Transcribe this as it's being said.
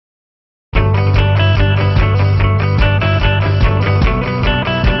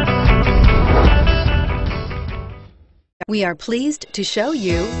We are pleased to show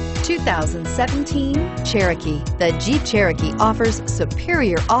you 2017 Cherokee. The Jeep Cherokee offers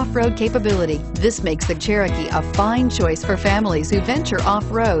superior off-road capability. This makes the Cherokee a fine choice for families who venture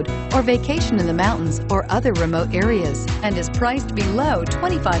off-road or vacation in the mountains or other remote areas, and is priced below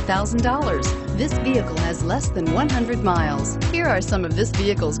 $25,000. This vehicle has less than 100 miles. Here are some of this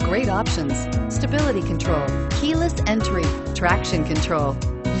vehicle's great options: stability control, keyless entry, traction control,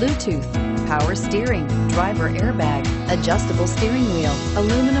 Bluetooth, power steering, driver airbag, adjustable steering wheel,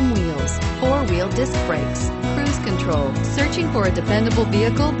 aluminum wheels, four-wheel disc brakes, cruise control. Searching for a dependable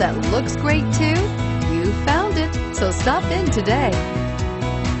vehicle that looks great too? You found it, so stop in today.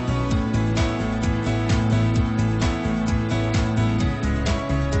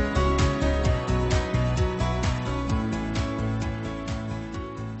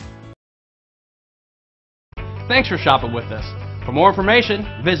 Thanks for shopping with us. For more information,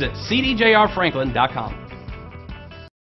 visit cdjrfranklin.com.